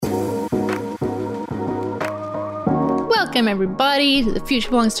Welcome, everybody, to the Future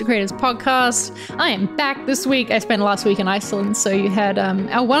Belongs to Creators podcast. I am back this week. I spent last week in Iceland, so you had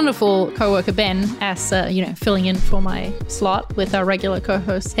our wonderful co-worker Ben as, filling in for my slot with our regular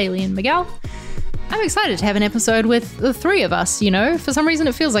co-hosts Haley and Miguel. I'm excited to have an episode with the three of us, For some reason,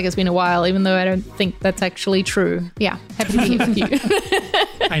 it feels like it's been a while, even though I don't think that's actually true. Yeah, happy to be here with you.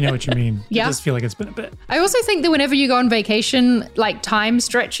 I know what you mean. Yeah. It does feel like it's been a bit. I also think that whenever you go on vacation, time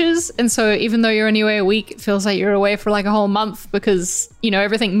stretches. And so even though you're only away a week, it feels like you're away for a whole month because,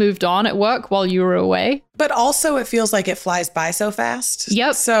 everything moved on at work while you were away. But also it feels like it flies by so fast.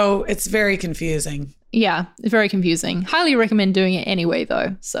 Yep. So it's very confusing. Yeah, it's very confusing. Highly recommend doing it anyway,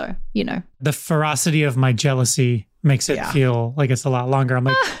 though. So, The ferocity of my jealousy makes it feel like it's a lot longer. I'm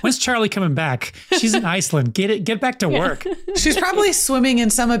like, when's Charlie coming back? She's in Iceland. Get back to work. She's probably swimming in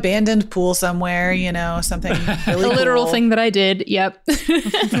some abandoned pool somewhere, something really The literal cool. thing that I did. Yep.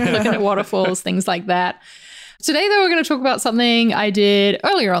 Looking at waterfalls, things like that. Today, though, we're going to talk about something I did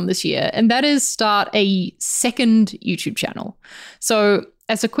earlier on this year, and that is start a second YouTube channel. So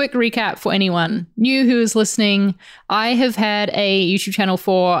as a quick recap for anyone new who is listening, I have had a YouTube channel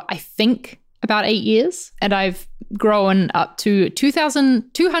for, I think, about 8 years, and I've grown up to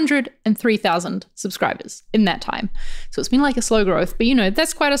 2,200 and 3,000 subscribers in that time. So it's been a slow growth, but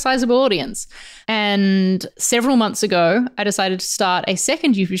that's quite a sizable audience. And several months ago, I decided to start a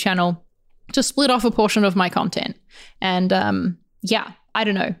second YouTube channel to split off a portion of my content. And I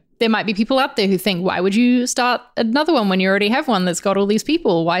don't know. There might be people out there who think, why would you start another one when you already have one that's got all these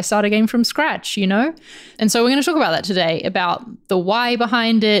people? Why start a game from scratch, And so we're going to talk about that today, about the why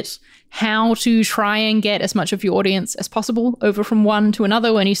behind it, how to try and get as much of your audience as possible over from one to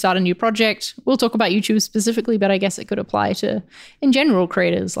another when you start a new project. We'll talk about YouTube specifically, but I guess it could apply to, in general,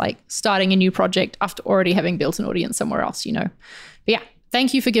 creators, like starting a new project after already having built an audience somewhere else, But yeah.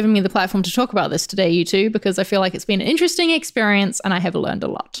 Thank you for giving me the platform to talk about this today, you two, because I feel like it's been an interesting experience and I have learned a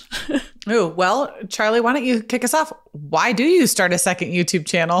lot. Oh, well, Charlie, why don't you kick us off? Why do you start a second YouTube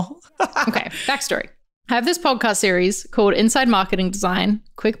channel? Okay, backstory. I have this podcast series called Inside Marketing Design.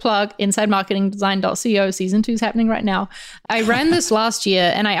 Quick plug, insidemarketingdesign.co. Season 2 is happening right now. I ran this last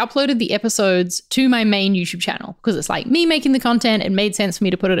year and I uploaded the episodes to my main YouTube channel because it's me making the content. It made sense for me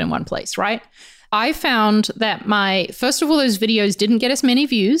to put it in one place, right? I found that first of all, those videos didn't get as many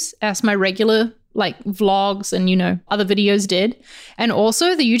views as my regular vlogs and, other videos did. And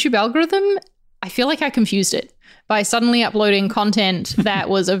also the YouTube algorithm, I feel like I confused it by suddenly uploading content that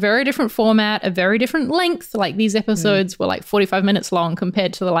was a very different format, a very different length. These episodes were 45 minutes long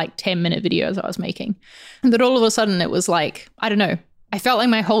compared to the 10-minute videos I was making. And that all of a sudden it was I don't know. I felt like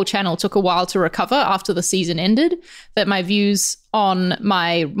my whole channel took a while to recover after the season ended, that my views on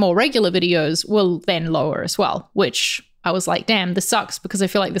my more regular videos will then lower as well, which I was like, damn, this sucks because I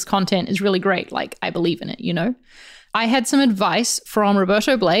feel like this content is really great. I believe in it, I had some advice from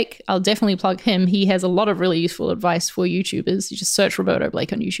Roberto Blake. I'll definitely plug him. He has a lot of really useful advice for YouTubers. You just search Roberto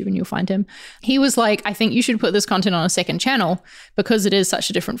Blake on YouTube and you'll find him. He was like, I think you should put this content on a second channel because it is such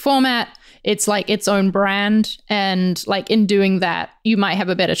a different format. It's its own brand. And in doing that, you might have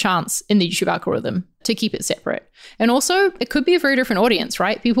a better chance in the YouTube algorithm to keep it separate. And also, it could be a very different audience,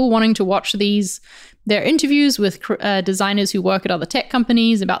 right? People wanting to watch their interviews with designers who work at other tech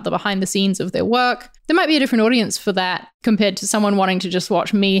companies about the behind the scenes of their work. There might be a different audience for that compared to someone wanting to just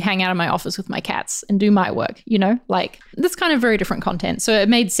watch me hang out in my office with my cats and do my work, that's kind of very different content. So it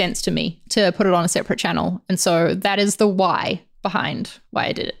made sense to me to put it on a separate channel. And so that is the why behind why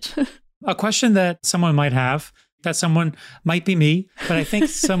I did it. A question that someone might have, that someone might be me, but I think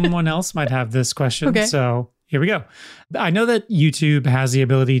someone else might have this question. Okay. So here we go. I know that YouTube has the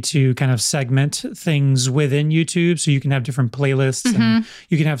ability to kind of segment things within YouTube. So you can have different playlists and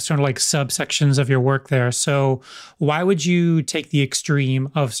you can have sort of subsections of your work there. So why would you take the extreme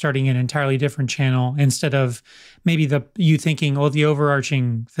of starting an entirely different channel instead of maybe you thinking, the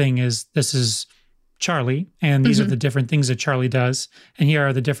overarching thing is this is Charlie, and these are the different things that Charlie does. And here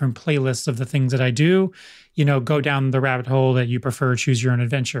are the different playlists of the things that I do. Go down the rabbit hole that you prefer, choose your own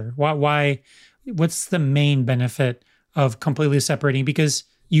adventure. Why? What's the main benefit of completely separating? Because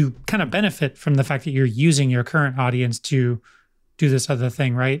you kind of benefit from the fact that you're using your current audience to do this other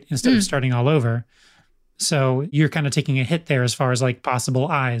thing, right? Instead of starting all over. So you're kind of taking a hit there as far as possible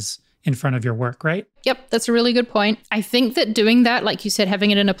eyes in front of your work, right? Yep, that's a really good point. I think that doing that, like you said,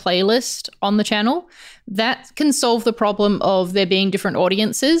 having it in a playlist on the channel, that can solve the problem of there being different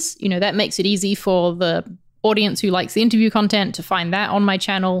audiences. That makes it easy for the audience who likes the interview content to find that on my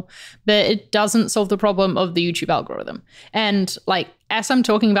channel, but it doesn't solve the problem of the YouTube algorithm. And as I'm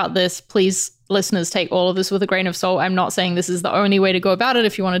talking about this, please listeners take all of this with a grain of salt. I'm not saying this is the only way to go about it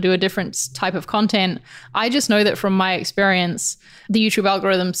if you want to do a different type of content. I just know that from my experience, the YouTube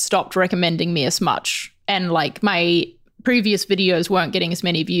algorithm stopped recommending me as much. And like my previous videos weren't getting as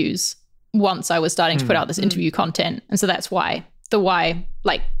many views once I was starting to put out this interview content. And so that's why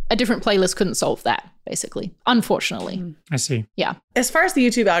like a different playlist couldn't solve that, basically, unfortunately. I see. Yeah. As far as the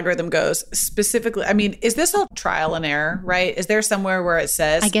YouTube algorithm goes, specifically, I mean, is this a trial and error, right? Is there somewhere where it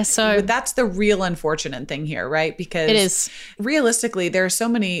says? I guess so. That's the real unfortunate thing here, right? Because it is. Realistically, there are so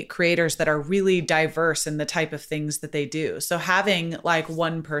many creators that are really diverse in the type of things that they do. So having like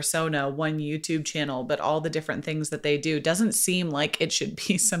one persona, one YouTube channel, but all the different things that they do doesn't seem like it should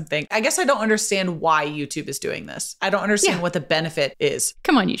be something. I guess I don't understand why YouTube is doing this. I don't understand what the benefit is.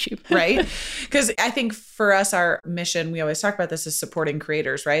 Come on, YouTube. Right? Because I think for us, our mission, we always talk about this, is supporting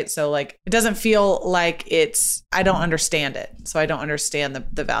creators, right? So like, it doesn't feel like I don't understand it. So I don't understand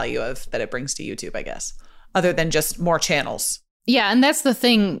the value of that it brings to YouTube, I guess, other than just more channels. Yeah, and that's the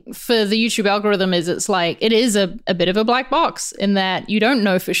thing for the YouTube algorithm is it's like, it is a bit of a black box in that you don't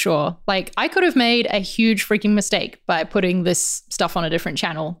know for sure. Like I could have made a huge freaking mistake by putting this stuff on a different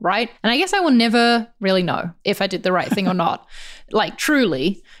channel, right? And I guess I will never really know if I did the right thing or not, like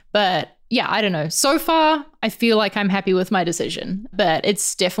truly. But yeah, I don't know. So far, I feel like I'm happy with my decision, but it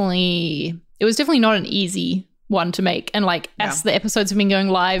was definitely not an easy one to make. And like as the episodes have been going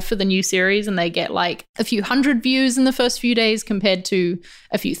live for the new series and they get like a few hundred views in the first few days compared to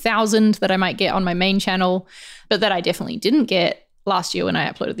a few thousand that I might get on my main channel, but that I definitely didn't get last year when I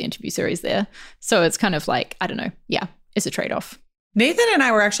uploaded the interview series there. So it's kind of like, I don't know. Yeah, it's a trade-off. Nathan and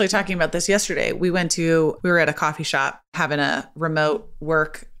I were actually talking about this yesterday. We were at a coffee shop having a remote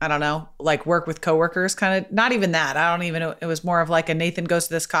work, I don't know, like work with coworkers kind of, not even that. I don't even know. It was more of like a Nathan goes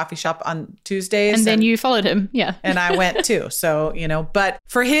to this coffee shop on Tuesdays. And then you followed him. Yeah. And I went too. So, but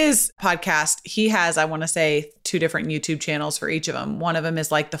for his podcast, he has, I want to say 2 different YouTube channels for each of them. One of them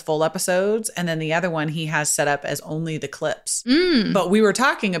is like the full episodes. And then the other one he has set up as only the clips. But we were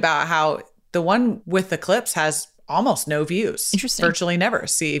talking about how the one with the clips has almost no views. Interesting. Virtually never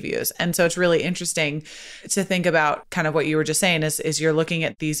see views. And so it's really interesting to think about kind of what you were just saying is you're looking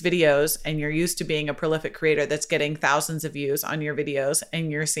at these videos and you're used to being a prolific creator that's getting thousands of views on your videos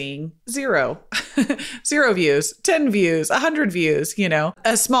and you're seeing 0 views, 10 views, 100 views,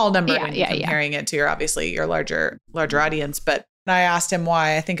 a small number when you're comparing it to your larger audience. But I asked him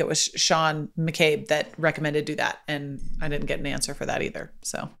why. I think it was Sean McCabe that recommended do that. And I didn't get an answer for that either.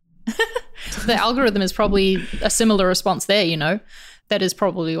 So the algorithm is probably a similar response there, that is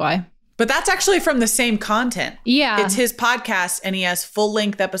probably why. But that's actually from the same content. Yeah. It's his podcast and he has full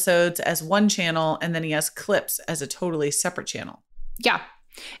length episodes as one channel and then he has clips as a totally separate channel. Yeah.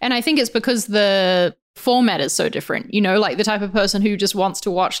 And I think it's because the format is so different, like the type of person who just wants to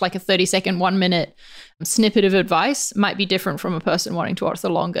watch like a 30-second, 1-minute snippet of advice might be different from a person wanting to watch the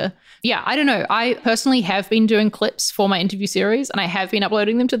longer. Yeah, I don't know. I personally have been doing clips for my interview series and I have been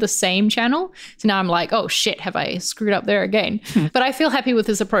uploading them to the same channel. So now I'm like, oh shit, have I screwed up there again? But I feel happy with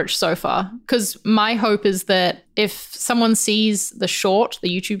this approach so far because my hope is that if someone sees the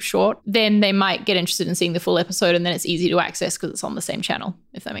YouTube short, then they might get interested in seeing the full episode and then it's easy to access because it's on the same channel,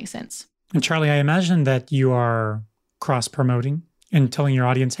 if that makes sense. And Charlie, I imagine that you are cross-promoting and telling your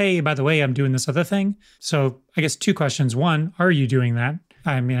audience, hey, by the way, I'm doing this other thing. So I guess 2 questions. 1, are you doing that?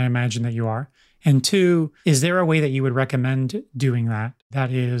 I mean, I imagine that you are. And 2, is there a way that you would recommend doing that?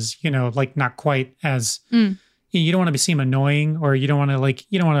 That is, like not quite as, you don't want to seem annoying or you don't want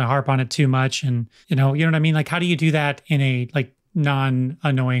to harp on it too much. And, you know what I mean? Like, how do you do that in a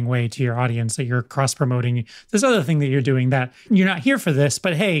non-annoying way to your audience that you're cross-promoting this other thing that you're doing that you're not here for this,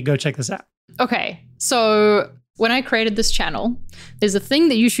 but hey, go check this out? Okay. So when I created this channel, there's a thing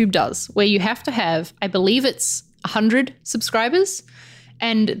that YouTube does where you have to have, I believe it's 100 subscribers,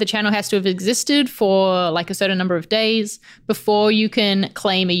 and the channel has to have existed for like a certain number of days before you can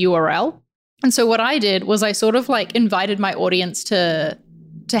claim a URL. And so what I did was I sort of like invited my audience to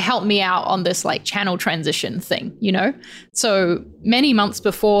help me out on this like channel transition thing, So many months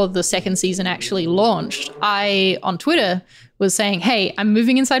before the second season actually launched, I, on Twitter, was saying, hey, I'm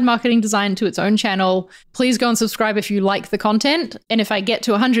moving Inside Marketing Design to its own channel. Please go and subscribe if you like the content. And if I get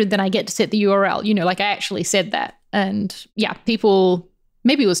to 100, then I get to set the URL. I actually said that. And yeah, people,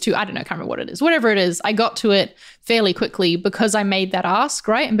 maybe it was 2, I don't know, I can't remember what it is. Whatever it is, I got to it fairly quickly because I made that ask,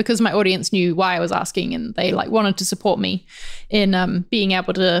 right? And because my audience knew why I was asking and they wanted to support me in being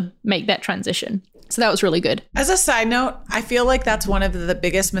able to make that transition. So that was really good. As a side note, I feel like that's one of the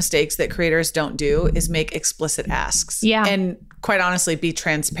biggest mistakes that creators don't do is make explicit asks. Yeah. And quite honestly, be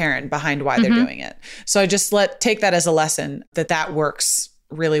transparent behind why they're doing it. So I just take that as a lesson that works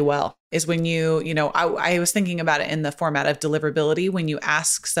really well is when I was thinking about it in the format of deliverability, when you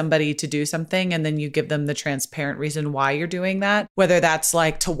ask somebody to do something and then you give them the transparent reason why you're doing that, whether that's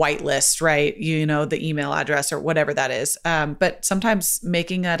like to whitelist, right? The email address or whatever that is. But sometimes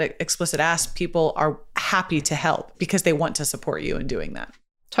making that explicit ask, people are happy to help because they want to support you in doing that.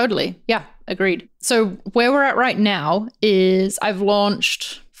 Totally. Yeah, agreed. So where we're at right now is I've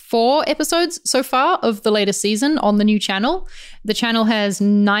launched 4 episodes so far of the latest season on the new channel. The channel has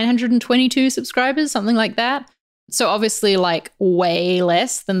 922 subscribers, something like that. So obviously like way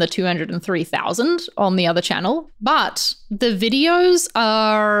less than the 203,000 on the other channel. But the videos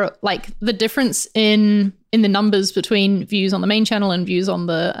are like the difference in the numbers between views on the main channel and views on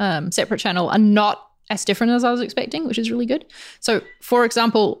the separate channel are not as different as I was expecting, which is really good. So for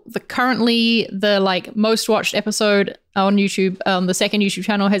example, currently the like most watched episode on YouTube, the second YouTube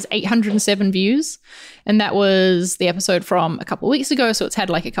channel has 807 views. And that was the episode from a couple of weeks ago. So it's had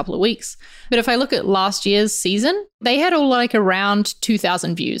like a couple of weeks. But if I look at last year's season, they had all like around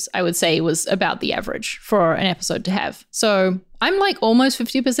 2,000 views, I would say was about the average for an episode to have. So I'm like almost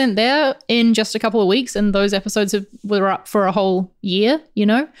 50% there in just a couple of weeks. And those episodes were up for a whole year,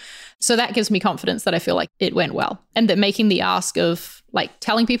 So that gives me confidence that I feel like it went well, and that making the ask of like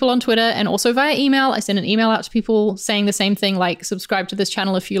telling people on Twitter and also via email, I sent an email out to people saying the same thing, like subscribe to this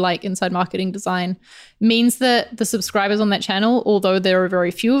channel if you like Inside Marketing Design, means that the subscribers on that channel, although there are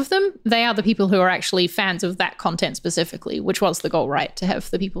very few of them, they are the people who are actually fans of that content specifically, which was the goal, right? To have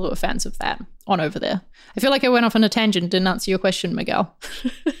the people who are fans of that on over there. I feel like I went off on a tangent, didn't answer your question, Miguel.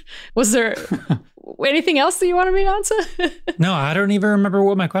 Was there anything else that you wanted me to answer? No, I don't even remember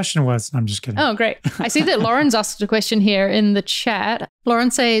what my question was. I'm just kidding. Oh, great. I see that Lauren's asked a question here in the chat.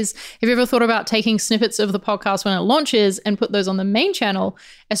 Lauren says, have you ever thought about taking snippets of the podcast when it launches and put those on the main channel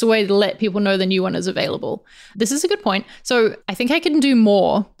as a way to let people know the new one is available? This is a good point. So I think I can do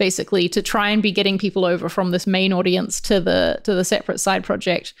more basically to try and be getting people over from this main audience to the separate side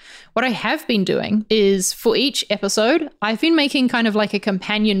project. What I have been doing is for each episode, I've been making kind of like a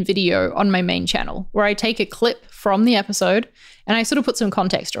companion video on my main channel where I take a clip from the episode and I sort of put some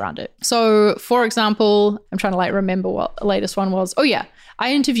context around it. So for example, I'm trying to like remember what the latest one was. Oh yeah,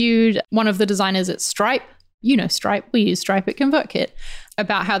 I interviewed one of the designers at Stripe. Stripe, we use Stripe at ConvertKit,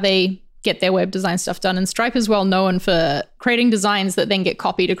 about how they get their web design stuff done. And Stripe is well known for creating designs that then get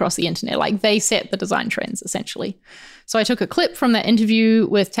copied across the internet. Like they set the design trends essentially. So I took a clip from that interview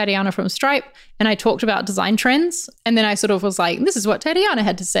with Tatiana from Stripe and I talked about design trends. And then I sort of was like, this is what Tatiana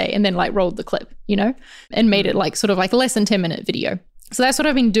had to say. And then like rolled the clip, and made it like sort of like a less than 10-minute video. So that's what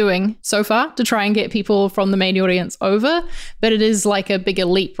I've been doing so far to try and get people from the main audience over. But it is like a bigger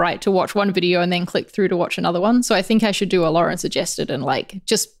leap, right? To watch one video and then click through to watch another one. So I think I should do what Lauren suggested and like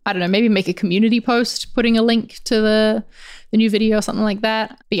just, I don't know, maybe make a community post putting a link to the new video or something like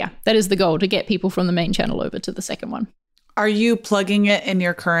that. But yeah, that is the goal, to get people from the main channel over to the second one. Are you plugging it in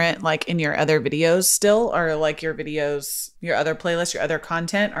your current, like in your other videos still, or like your videos, your other playlists, your other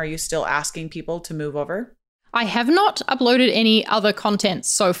content? Are you still asking people to move over? I have not uploaded any other content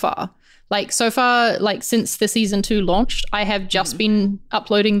so far. Like since the season 2 launched, I have just been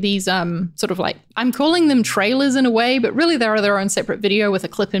uploading these sort of like, I'm calling them trailers in a way, but really they are their own separate video with a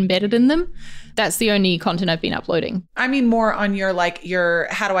clip embedded in them. That's the only content I've been uploading. I mean, more on your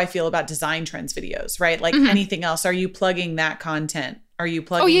how do I feel about design trends videos, right? Like anything else, are you plugging that content? Are you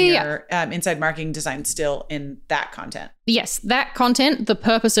plugging your Inside Marketing Design still in that content? Yes, that content, the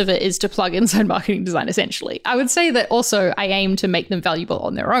purpose of it is to plug Inside Marketing Design, essentially. I would say that also I aim to make them valuable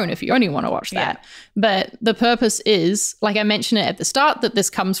on their own if you only want to watch that. Yeah. But the purpose is, like I mentioned it at the start, that this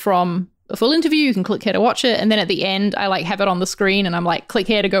comes from a full interview. You can click here to watch it. And then at the end, I like have it on the screen and I'm like, click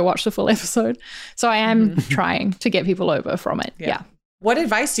here to go watch the full episode. So I am trying to get people over from it. Yeah. What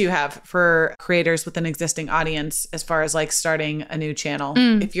advice do you have for creators with an existing audience as far as like starting a new channel?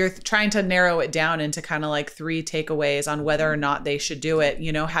 If you're trying to narrow it down into kind of like 3 takeaways on whether or not they should do it,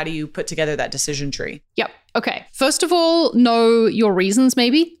 how do you put together that decision tree? Yep. Okay. First of all, know your reasons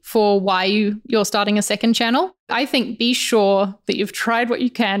maybe for why you're starting a second channel. I think be sure that you've tried what you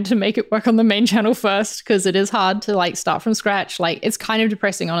can to make it work on the main channel first, because it is hard to like start from scratch. Like it's kind of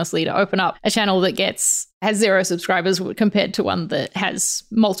depressing, honestly, to open up a channel that has 0 subscribers compared to one that has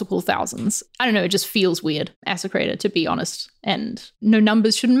multiple thousands. I don't know. It just feels weird as a creator, to be honest. And no,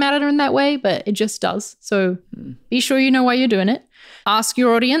 numbers shouldn't matter in that way, but it just does. So be sure you know why you're doing it. Ask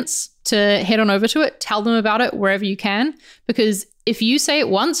your audience to head on over to it. Tell them about it wherever you can, because if you say it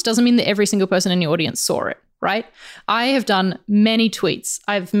once, doesn't mean that every single person in your audience saw it, right? I have done many tweets.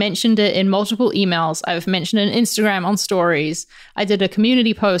 I've mentioned it in multiple emails. I've mentioned it on Instagram on stories. I did a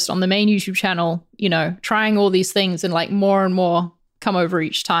community post on the main YouTube channel, trying all these things, and like more and more come over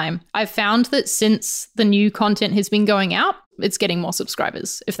each time. I've found that since the new content has been going out, it's getting more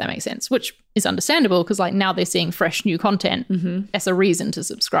subscribers, if that makes sense, which is understandable because like now they're seeing fresh new content as a reason to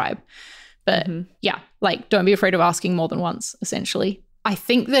subscribe. But yeah, like don't be afraid of asking more than once, essentially. I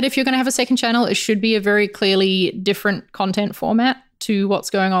think that if you're going to have a second channel, it should be a very clearly different content format to what's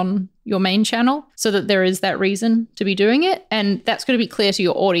going on your main channel so that there is that reason to be doing it. And that's going to be clear to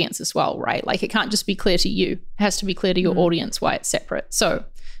your audience as well, right? Like it can't just be clear to you. It has to be clear to your audience why it's separate. So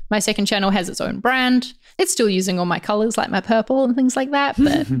my second channel has its own brand. It's still using all my colors like my purple and things like that.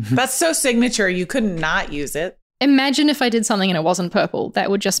 But that's so signature. You couldn't not use it. Imagine if I did something and it wasn't purple. That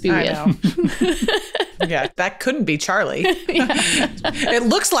would just be weird. I know. Yeah, that couldn't be Charlie. It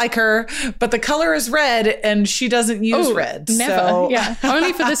looks like her, but the color is red and she doesn't use red. Never. So. Yeah.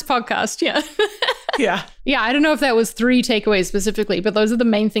 Only for this podcast. Yeah. Yeah. Yeah. I don't know if that was 3 takeaways specifically, but those are the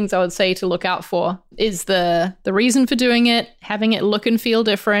main things I would say to look out for is the reason for doing it, having it look and feel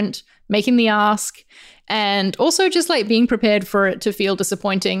different, making the ask, and also just like being prepared for it to feel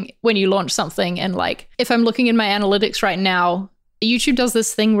disappointing when you launch something. And like, if I'm looking in my analytics right now, YouTube does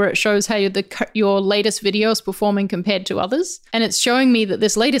this thing where it shows how your latest video is performing compared to others. And it's showing me that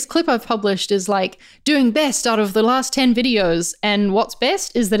this latest clip I've published is like doing best out of the last 10 videos. And what's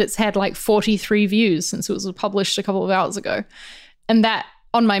best is that it's had like 43 views since it was published a couple of hours ago. And that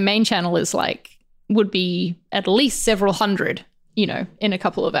on my main channel is like, would be at least several hundred, you know, in a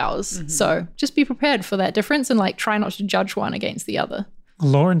couple of hours. So just be prepared for that difference and like try not to judge one against the other.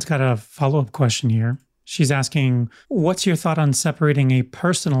 Lauren's got a follow-up question here. She's asking, what's your thought on separating a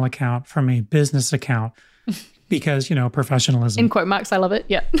personal account from a business account? Because, you know, professionalism. In quote marks, I love it.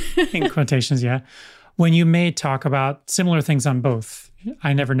 Yeah. In quotations, yeah. When you may talk about similar things on both,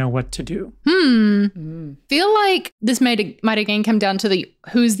 I never know what to do. Feel like this might again come down to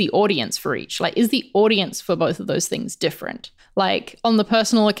who's the audience for each. Like, is the audience for both of those things different? Like, on the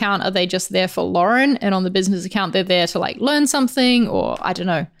personal account, are they just there for Lauren? And on the business account, they're there to like learn something, or I don't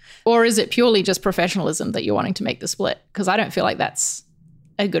know. Or is it purely just professionalism that you're wanting to make the split? Because I don't feel like that's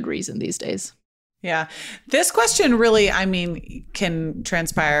a good reason these days. Yeah. This question really, I mean, can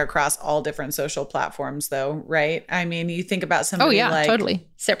transpire across all different social platforms though, right? I mean, you think about somebody like... totally.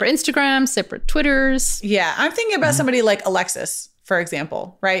 Separate Instagram, separate Twitters. Yeah. I'm thinking about somebody like Alexis, for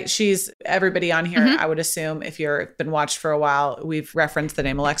example, right? She's everybody on here, I would assume, if you've been watched for a while, we've referenced the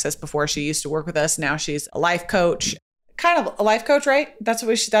name Alexis before. She used to work with us. Now she's a life coach. Kind of a life coach, right? That's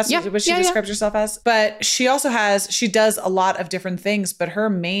what she describes herself as. But she also she does a lot of different things, but her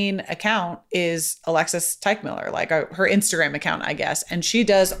main account is Alexis Teichmiller, like her Instagram account, I guess. And she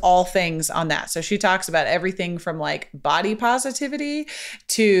does all things on that. So she talks about everything from like body positivity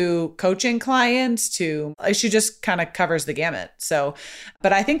to coaching clients to she just kind of covers the gamut. So,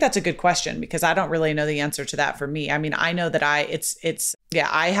 but I think that's a good question because I don't really know the answer to that for me. I mean, I know that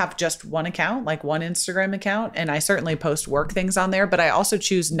I have just one account, like one Instagram account, and I certainly post work things on there, but I also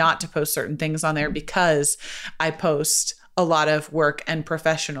choose not to post certain things on there because I post a lot of work and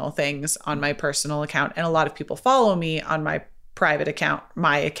professional things on my personal account. And a lot of people follow me on my private account,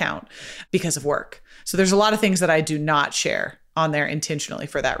 my account, because of work. So there's a lot of things that I do not share on there intentionally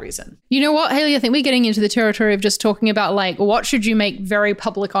for that reason. You know what, Haley? I think we're getting into the territory of just talking about like, what should you make very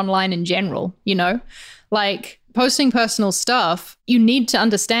public online in general, you know? Like posting personal stuff, you need to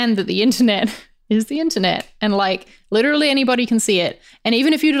understand that the internet is the internet and like literally anybody can see it. And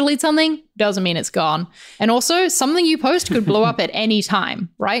even if you delete something, doesn't mean it's gone. And also something you post could blow up at any time,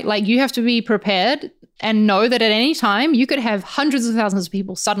 right? Like you have to be prepared and know that at any time you could have hundreds of thousands of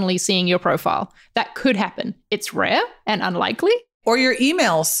people suddenly seeing your profile. That could happen. It's rare and unlikely. Or your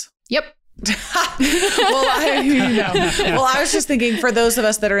emails. Yep. I was just thinking for those of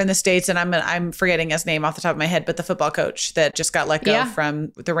us that are in the States, and I'm forgetting his name off the top of my head, but the football coach that just got let go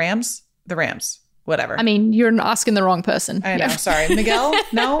from the Rams, whatever. I mean, you're asking the wrong person. I know. Sorry. Miguel?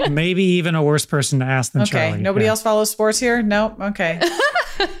 No? Maybe even a worse person to ask than Charlie. Okay. Nobody else follows sports here? No? Okay.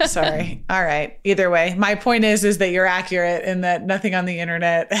 Sorry. All right. Either way, my point is that you're accurate in that nothing on the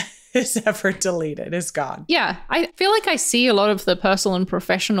internet is ever deleted. It's gone. Yeah. I feel like I see a lot of the personal and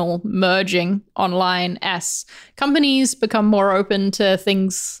professional merging online as companies become more open to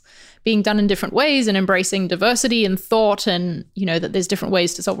things being done in different ways and embracing diversity and thought and, you know, that there's different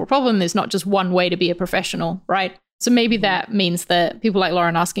ways to solve a problem. There's not just one way to be a professional, right? So maybe that means that people like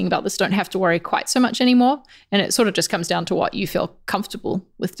Lauren asking about this don't have to worry quite so much anymore. And it sort of just comes down to what you feel comfortable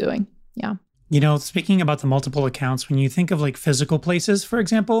with doing. Yeah. You know, speaking about the multiple accounts, when you think of like physical places, for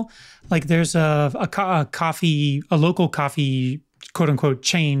example, like there's a local coffee quote unquote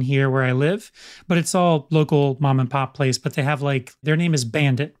chain here where I live, but it's all local mom and pop place. But they have like, their name is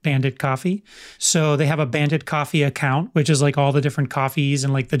Bandit Coffee. So they have a Bandit Coffee account, which is like all the different coffees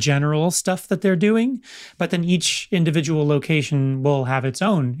and like the general stuff that they're doing. But then each individual location will have its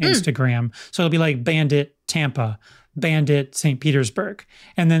own Instagram. So it'll be like Bandit Tampa, Bandit St. Petersburg.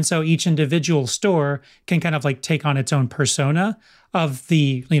 And then so each individual store can kind of like take on its own persona of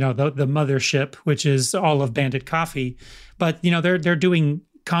the, the mothership, which is all of Bandit Coffee. But, they're doing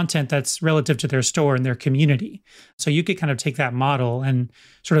content that's relative to their store and their community. So you could kind of take that model and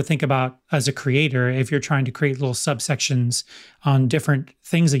sort of think about as a creator, if you're trying to create little subsections on different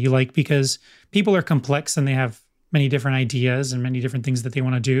things that you like, because people are complex and they have many different ideas and many different things that they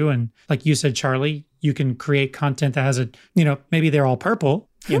want to do. And like you said, Charlie, you can create content that has maybe they're all purple,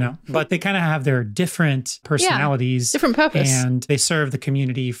 but they kind of have their different personalities, different purpose, and they serve the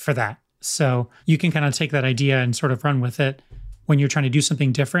community for that. So you can kind of take that idea and sort of run with it when you're trying to do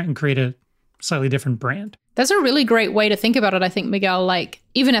something different and create a slightly different brand. That's a really great way to think about it, I think, Miguel, like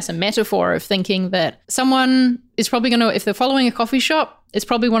even as a metaphor of thinking that someone is probably going to, if they're following a coffee shop, it's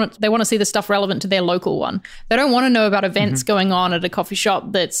probably they want to see the stuff relevant to their local one. They don't want to know about events going on at a coffee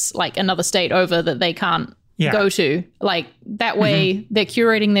shop that's like another state over that they can't go to. Like that way they're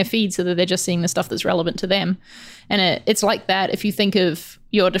curating their feed so that they're just seeing the stuff that's relevant to them. And it's like that if you think of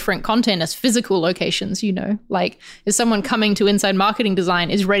your different content as physical locations, like is someone coming to Inside Marketing Design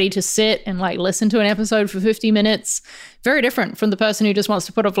is ready to sit and like listen to an episode for 50 minutes. Very different from the person who just wants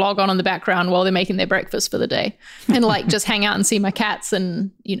to put a vlog on in the background while they're making their breakfast for the day and like just hang out and see my cats and,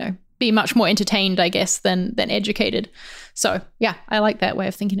 be much more entertained, I guess, than educated. So yeah, I like that way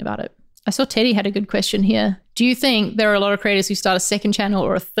of thinking about it. I saw Teddy had a good question here. Do you think there are a lot of creators who start a second channel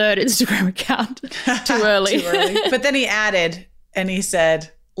or a third Instagram account too early? Too early. But then he added and he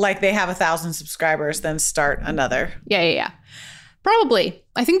said, like they have 1,000 subscribers, then start another. Yeah. Probably.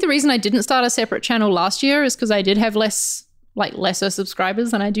 I think the reason I didn't start a separate channel last year is because I did have lesser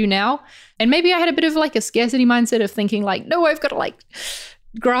subscribers than I do now. And maybe I had a bit of like a scarcity mindset of thinking like, no, I've got to like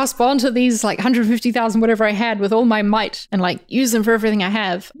grasp onto these like 150,000 whatever I had with all my might and like use them for everything I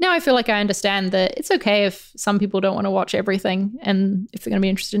have. Now I feel like I understand that it's okay if some people don't want to watch everything and if they're going to be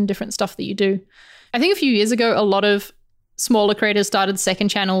interested in different stuff that you do. I think a few years ago, a lot of smaller creators started second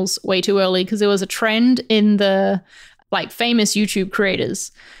channels way too early because there was a trend in the like famous YouTube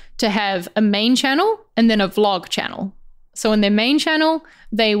creators to have a main channel and then a vlog channel. So in their main channel,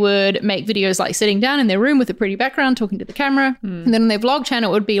 they would make videos like sitting down in their room with a pretty background, talking to the camera. And then on their vlog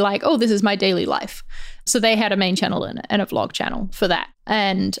channel, it would be like, oh, this is my daily life. So they had a main channel and a vlog channel for that.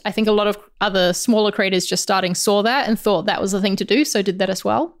 And I think a lot of other smaller creators just starting saw that and thought that was the thing to do. So did that as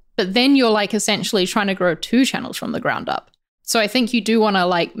well. But then you're like essentially trying to grow two channels from the ground up. So I think you do want to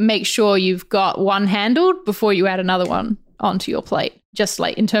like make sure you've got one handled before you add another one onto your plate, just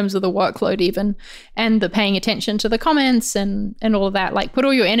like in terms of the workload even, and the paying attention to the comments and all of that. Like put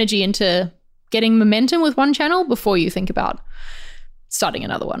all your energy into getting momentum with one channel before you think about starting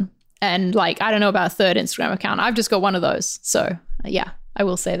another one. And like, I don't know about a third Instagram account. I've just got one of those. So yeah, I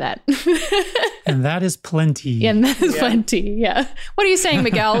will say that. And that is plenty. Yeah, and that is plenty. Yeah. What are you saying,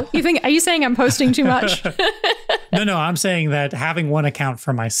 Miguel? Are you saying I'm posting too much? No, I'm saying that having one account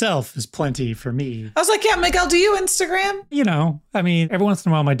for myself is plenty for me. I was like, yeah, Miguel, do you Instagram? I mean, every once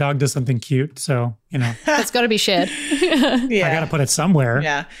in a while my dog does something cute. So, That's got to be shared. Yeah. I got to put it somewhere.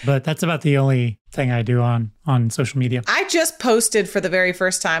 Yeah. But that's about the only thing I do on social media. I just posted for the very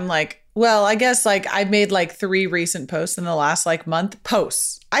first time, I guess I made 3 recent posts in the last month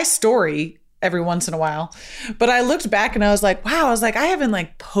posts. I story every once in a while, but I looked back and I was like, wow, I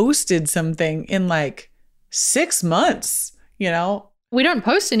haven't posted something in 6 months, We don't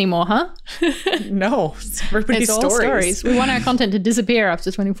post anymore, huh? No, everybody's all stories. We want our content to disappear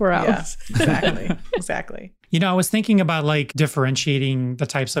after 24 hours. Yeah, exactly. I was thinking about differentiating the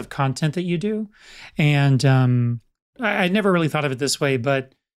types of content that you do. And I never really thought of it this way,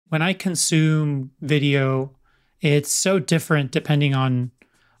 but when I consume video, it's so different depending on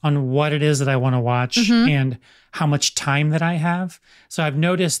what it is that I want to watch and how much time that I have. So I've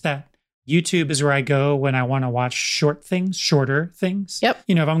noticed that YouTube is where I go when I want to watch shorter things. Yep.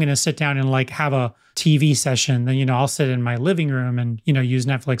 If I'm going to sit down and have a TV session, then, I'll sit in my living room and, use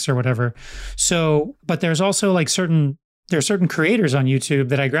Netflix or whatever. So, but there's also there are certain creators on YouTube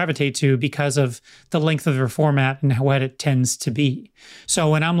that I gravitate to because of the length of their format and what it tends to be.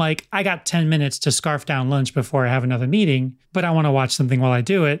 So when I'm I got 10 minutes to scarf down lunch before I have another meeting, but I want to watch something while I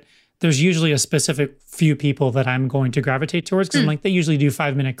do it, there's usually a specific few people that I'm going to gravitate towards because I'm like, they usually do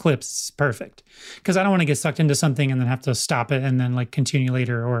 5-minute clips. It's perfect. Because I don't want to get sucked into something and then have to stop it and then like continue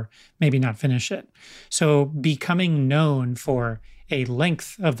later or maybe not finish it. So becoming known for a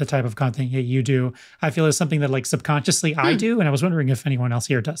length of the type of content that you do, I feel is something that like subconsciously I do. And I was wondering if anyone else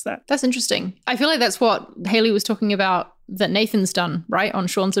here does that. That's interesting. I feel like that's what Haley was talking about that Nathan's done, right? On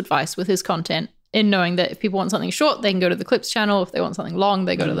Sean's advice with his content, in knowing that if people want something short, they can go to the clips channel. If they want something long,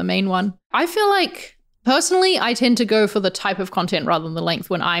 they go to the main one. I feel like personally, I tend to go for the type of content rather than the length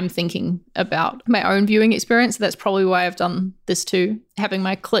when I'm thinking about my own viewing experience. That's probably why I've done this too, having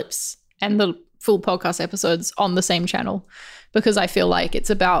my clips and the full podcast episodes on the same channel, because I feel like it's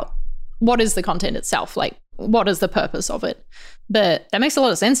about what is the content itself, like what is the purpose of it. But that makes a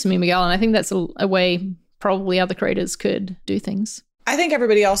lot of sense to me, Miguel, and I think that's a way probably other creators could do things. I think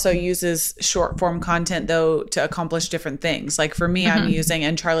everybody also uses short form content, though, to accomplish different things. Like for me, I'm using,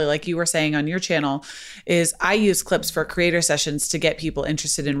 and Charlie, like you were saying on your channel, is I use clips for creator sessions to get people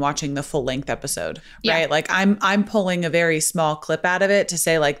interested in watching the full length episode, right? Like I'm pulling a very small clip out of it to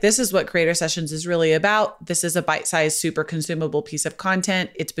say like, this is what creator sessions is really about. This is a bite-sized, super consumable piece of content.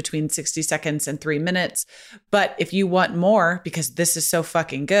 It's between 60 seconds and 3 minutes. But if you want more, because this is so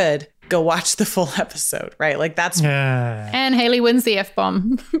fucking good, go watch the full episode, right? Like that's... And Haley wins the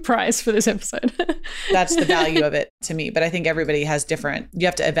F-bomb prize for this episode. That's the value of it to me. But I think everybody has different... You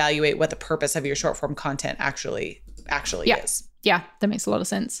have to evaluate what the purpose of your short form content actually is. Yeah, that makes a lot of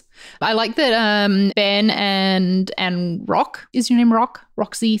sense. I like that Ben and Rock, is your name Rock?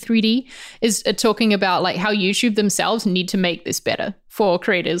 Roxy 3D, is talking about like how YouTube themselves need to make this better for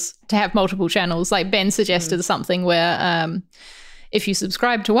creators to have multiple channels. Like Ben suggested something where... if you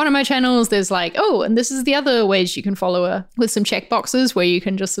subscribe to one of my channels, there's like, oh, and this is the other ways you can follow her with some checkboxes where you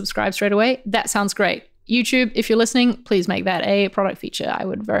can just subscribe straight away. That sounds great. YouTube, if you're listening, please make that a product feature. I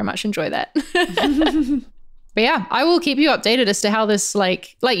would very much enjoy that. But yeah, I will keep you updated as to how this,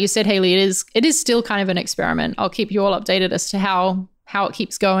 like you said, Haley, it is still kind of an experiment. I'll keep you all updated as to how it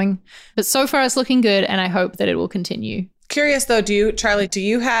keeps going. But so far it's looking good, and I hope that it will continue. Curious though, Charlie, do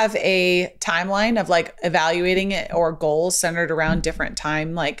you have a timeline of like evaluating it or goals centered around different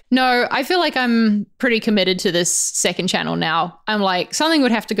time? Like, no, I feel like I'm pretty committed to this second channel now. I'm like, something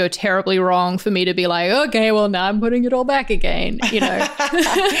would have to go terribly wrong for me to be like, okay, well now I'm putting it all back again, you know?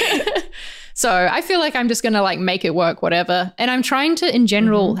 So I feel like I'm just going to like make it work, whatever. And I'm trying to, in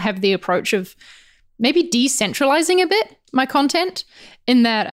general, have the approach of maybe decentralizing a bit my content, in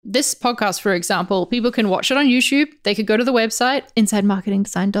that this podcast, for example, people can watch it on YouTube. They could go to the website,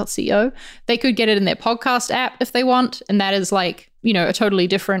 insidemarketingdesign.co. They could get it in their podcast app if they want. And that is like, you know, a totally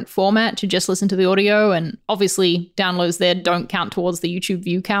different format to just listen to the audio. And obviously downloads there don't count towards the YouTube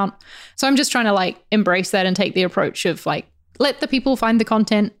view count. So I'm just trying to like embrace that and take the approach of like, let the people find the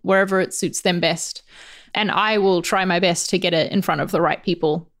content wherever it suits them best. And I will try my best to get it in front of the right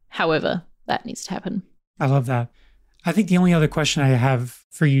people, however that needs to happen. I love that. I think the only other question I have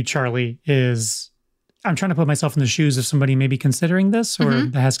for you, Charlie, is I'm trying to put myself in the shoes of somebody maybe considering this or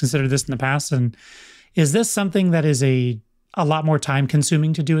that has considered this in the past. And is this something that is a lot more time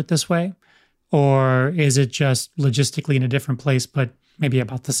consuming to do it this way? Or is it just logistically in a different place, but maybe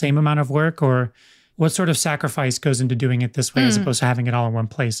about the same amount of work? Or what sort of sacrifice goes into doing it this way as opposed to having it all in one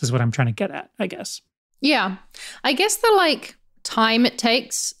place is what I'm trying to get at, I guess. Yeah. I guess the like time it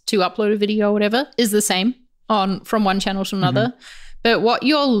takes to upload a video or whatever is the same from one channel to another. But what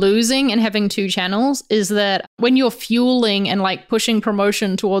you're losing in having two channels is that when you're fueling and like pushing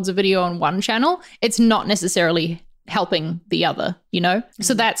promotion towards a video on one channel, it's not necessarily helping the other, you know?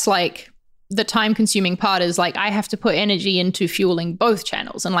 So that's like the time consuming part is like I have to put energy into fueling both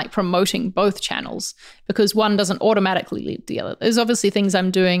channels and like promoting both channels because one doesn't automatically lead the other. There's obviously things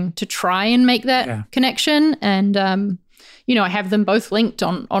I'm doing to try and make that connection. And, you know, I have them both linked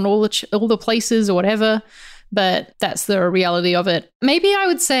on all the places or whatever. But that's the reality of it. Maybe I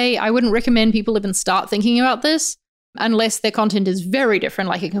would say I wouldn't recommend people even start thinking about this unless their content is very different,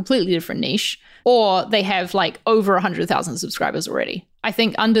 like a completely different niche, or they have like over 100,000 subscribers already. I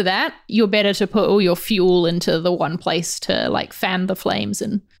think under that, you're better to put all your fuel into the one place to like fan the flames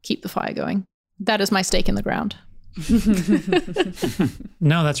and keep the fire going. That is my stake in the ground.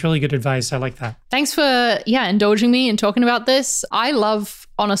 No, that's really good advice. I like that. Thanks for indulging me and talking about this. I love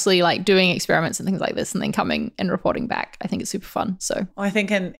honestly, like doing experiments and things like this and then coming and reporting back. I think it's super fun. So I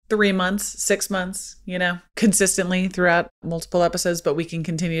think in 3 months, 6 months, consistently throughout multiple episodes, but we can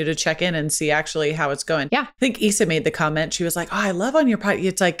continue to check in and see actually how it's going. Yeah. I think Issa made the comment. She was like, I love on your podcast.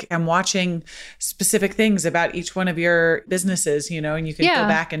 It's like, I'm watching specific things about each one of your businesses, and you can go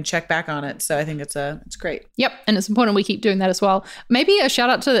back and check back on it. So I think it's great. Yep. And it's important we keep doing that as well. Maybe a shout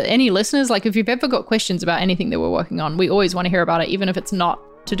out to any listeners. Like if you've ever got questions about anything that we're working on, we always want to hear about it, even if it's not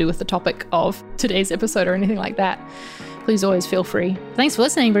to do with the topic of today's episode or anything like that. Please always feel free. Thanks for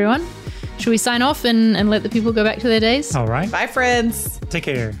listening, everyone. Should we sign off and let the people go back to their days? All right. Bye, friends. Take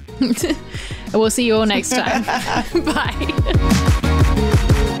care. We'll see you all next time. Bye.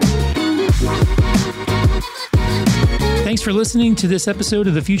 Thanks for listening to this episode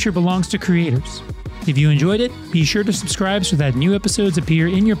of The Future Belongs to Creators. If you enjoyed it, be sure to subscribe so that new episodes appear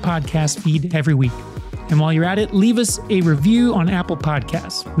in your podcast feed every week. And while you're at it, leave us a review on Apple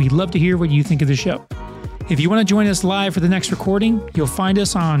Podcasts. We'd love to hear what you think of the show. If you want to join us live for the next recording, you'll find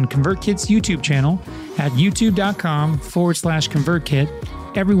us on ConvertKit's YouTube channel at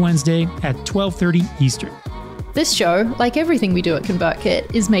youtube.com/ConvertKit every Wednesday at 12:30 Eastern. This show, like everything we do at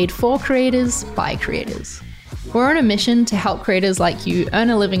ConvertKit, is made for creators by creators. We're on a mission to help creators like you earn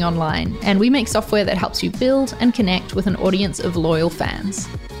a living online, and we make software that helps you build and connect with an audience of loyal fans.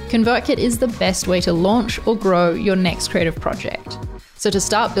 ConvertKit is the best way to launch or grow your next creative project. So to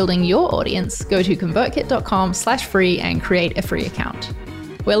start building your audience, go to convertkit.com/free and create a free account.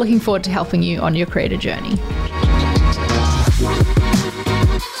 We're looking forward to helping you on your creator journey.